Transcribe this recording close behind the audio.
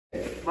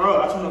Bro,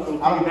 I just want to go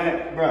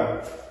back. Bro.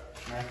 Matter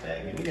of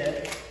fact, give me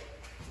that.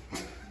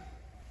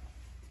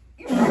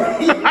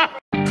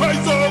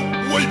 Kaiser,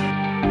 wait!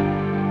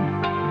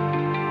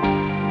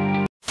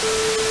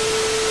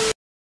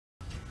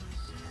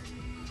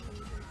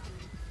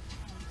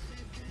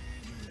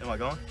 Am I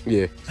going?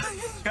 Yeah.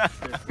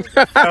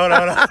 Hold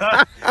on.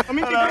 I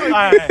mean, all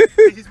right.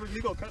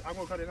 I'm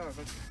gonna cut it out.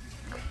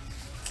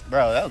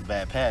 Bro, that was a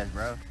bad pass,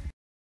 bro.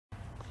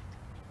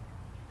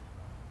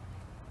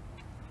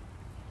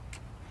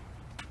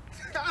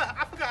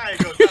 I forgot how it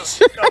goes.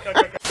 Go.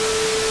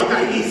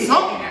 I eat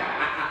something.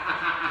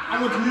 I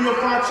went to New York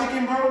Fried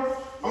Chicken, bro.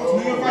 I went to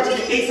New York Fried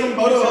Chicken, ate some.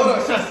 Hold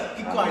on.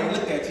 Keep quiet.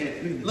 Look at you.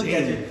 Look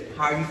at you.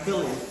 How are you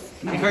feeling?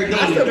 I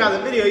still got the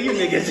video of you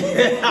niggas.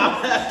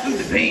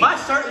 My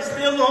shirt is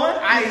still on.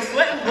 I ain't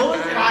sweating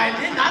bullets and I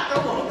did not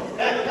throw them.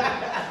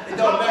 It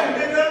don't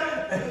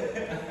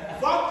matter.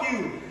 Fuck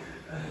you.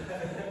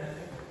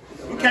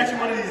 We'll catch him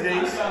one of these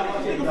days.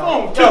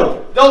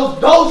 Yo,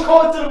 those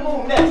going to the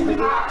moon next,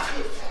 nigga.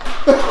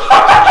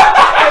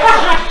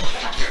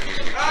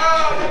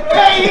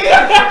 Hey,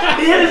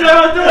 he hit his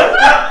right there.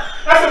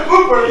 That's a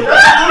blooper.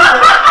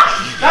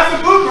 That's a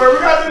blooper. We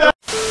got to do that.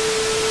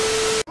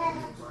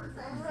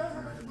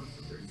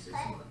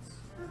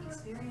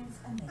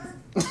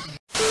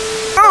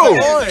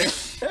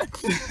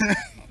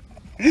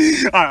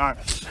 Alright.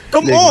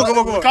 Come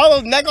on.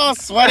 Carlos' neck all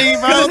sweaty,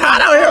 bro. It's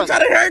hot out here. I'm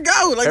trying to hear it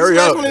go. Like, Hurry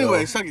this last up, one anyway.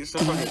 yo. Suck it.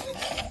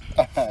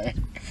 Alright.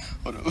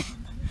 Hold on.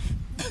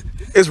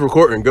 It's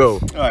recording. Go.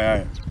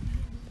 Alright.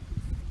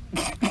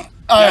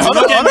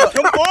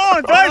 Come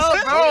on, guys.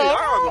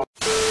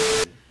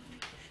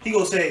 He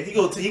go say,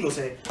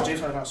 James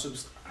Harden not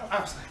superstar.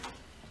 I was like,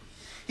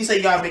 he said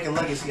you gotta make a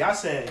legacy. I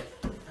said,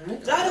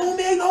 that don't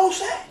make no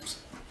sense.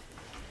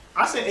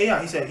 I said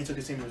AI. He said he took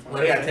his team to the final.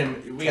 Well,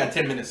 we got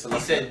 10 minutes to He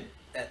said,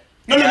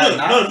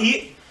 No.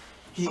 He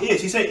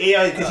is. He said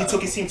AI because he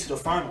took his team to the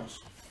finals.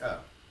 oh.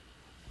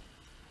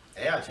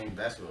 AI changed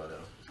basketball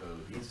though, so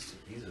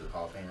he's a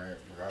Hall of Famer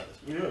regardless.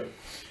 Yeah.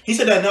 He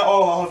said that not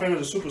all Hall of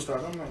Famers are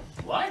superstars. I'm like,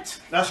 What?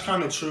 that's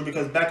kind of true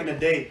because back in the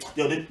day,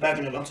 back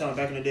in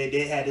the day,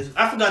 they had this.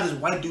 I forgot this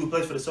white dude who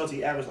plays for the Celtics.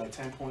 He averaged like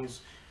 10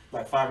 points,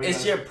 like 5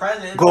 It's your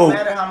presence. It Go. don't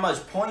matter how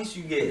much points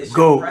you get. It's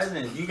Go. your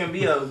presence. You can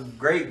be a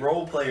great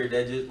role player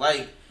that just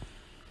like.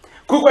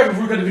 Quick question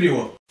before we cut the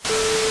video up.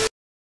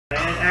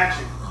 And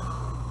action.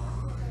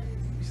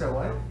 You said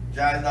what?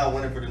 John's not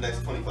winning for the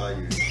next 25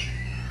 years.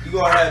 You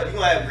gonna have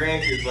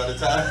grandkids by the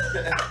time.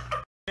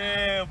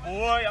 Yeah,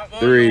 boy.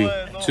 3,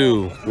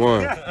 2,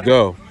 1,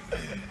 go.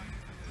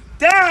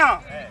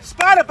 Down.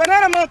 Spider,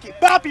 banana monkey,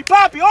 Boppy,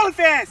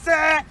 OnlyFans,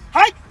 say,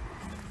 hike.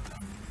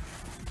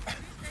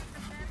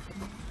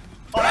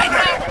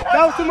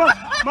 That was too much.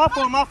 My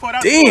fault.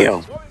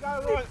 Damn.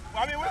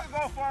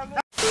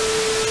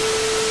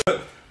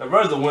 The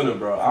brother's the winner,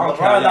 bro. I don't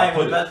care LeBron how not y'all even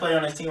put the it. best player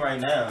on his team right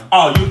now.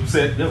 Oh, you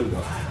said, there we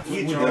go.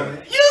 We done.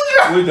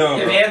 We done,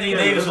 If bro. Anthony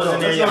Davis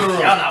wasn't there,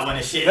 y'all not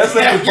winning shit. Let's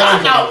let the Y'all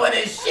ball not go.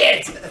 winning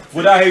shit.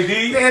 Without AD?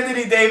 If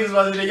Anthony Davis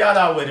wasn't there, y'all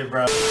not winning,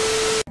 bro.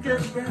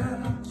 It's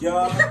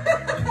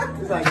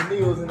like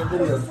Neil's in the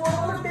video.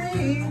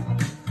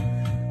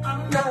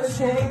 I'm not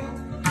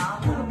ashamed.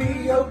 I'll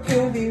be your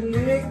candy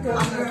liquor.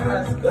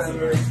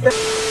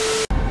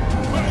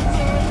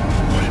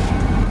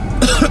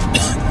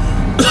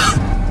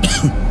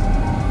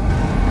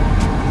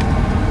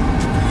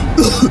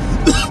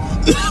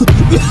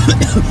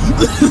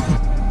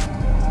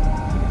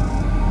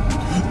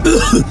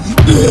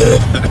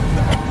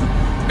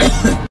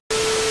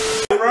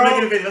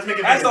 Let's make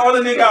it. That's the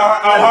only nigga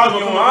I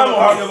argue on. I don't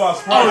argue about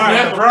sports.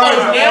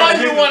 Now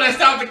you want to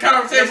stop the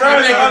conversation.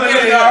 That's the only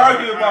nigga I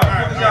argue about.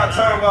 What y'all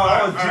talking about?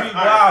 Oh, G.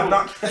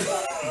 Wow.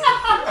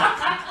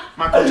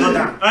 Michael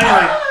Jordan.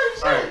 Anyway.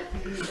 Alright.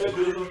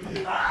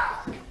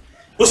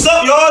 What's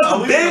up,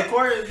 y'all? Yeah,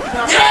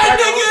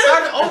 nigga.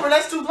 Start over.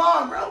 That's too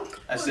long, bro.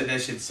 I said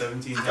that shit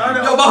 17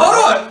 times. No, but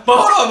hold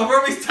on.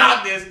 Before we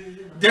stop this,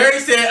 Derek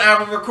said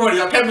I'm recording.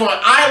 Y'all kept going.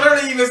 I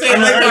literally even said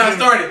next time I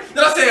started.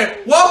 Then I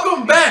said,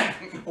 welcome back.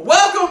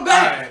 Welcome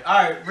back.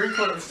 All right.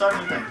 Record. Start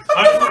again.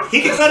 He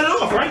can cut it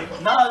off, right?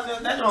 No,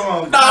 that's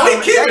wrong. No, we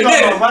keeping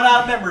it. Run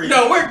out of memory.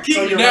 No, we're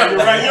keeping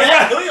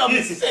that. You're You'll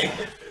be sick.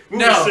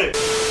 No.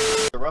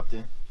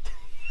 Erupting.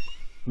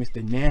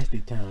 Mr. Nasty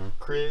Time.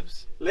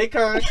 Cribs.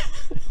 Lakers.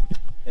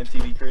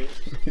 MTV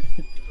Cribs.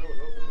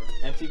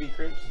 MTV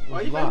Cribs.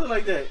 Why you feeling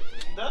like that?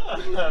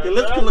 Your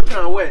lips can look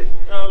kind of wet.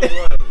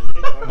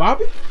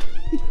 Bobby?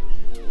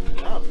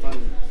 Y'all funny.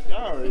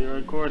 Y'all already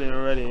recording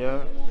already,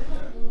 yo.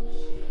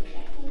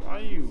 Why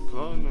you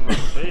blowing in my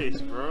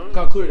face, bro?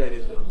 How clear that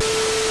is, though.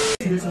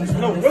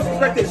 No, what's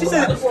respect this? She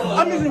said,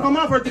 I'm using her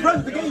mouth for the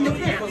brothers to get in your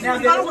camp. I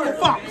don't give a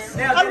fuck.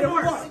 I don't give a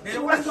fuck.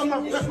 That's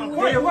my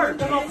point.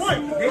 That's my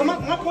point.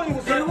 My point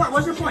was that.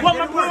 What's your point?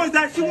 My point was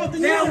that she wants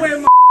to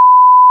know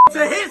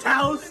To his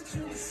house.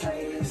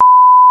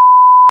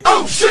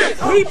 Oh shit!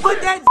 He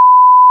put that.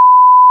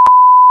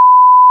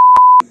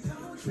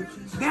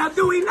 Now,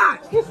 do he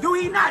not? Do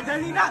he not?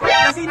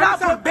 Does he not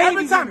put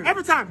babies in her?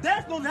 Every time.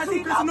 That's no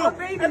truth.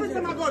 Every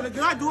time I go,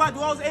 do I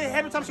always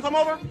every time she come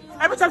over?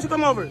 Every time she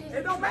come over.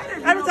 It don't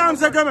matter. Every time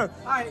she come over.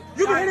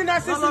 You been hitting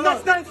that since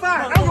 1995.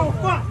 I don't give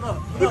a fuck.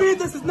 You been hitting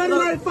this since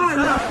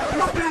 1995.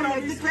 Fuck out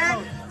of here,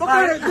 dickhead. Fuck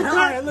out of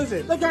here.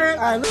 Listen. Look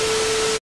at it.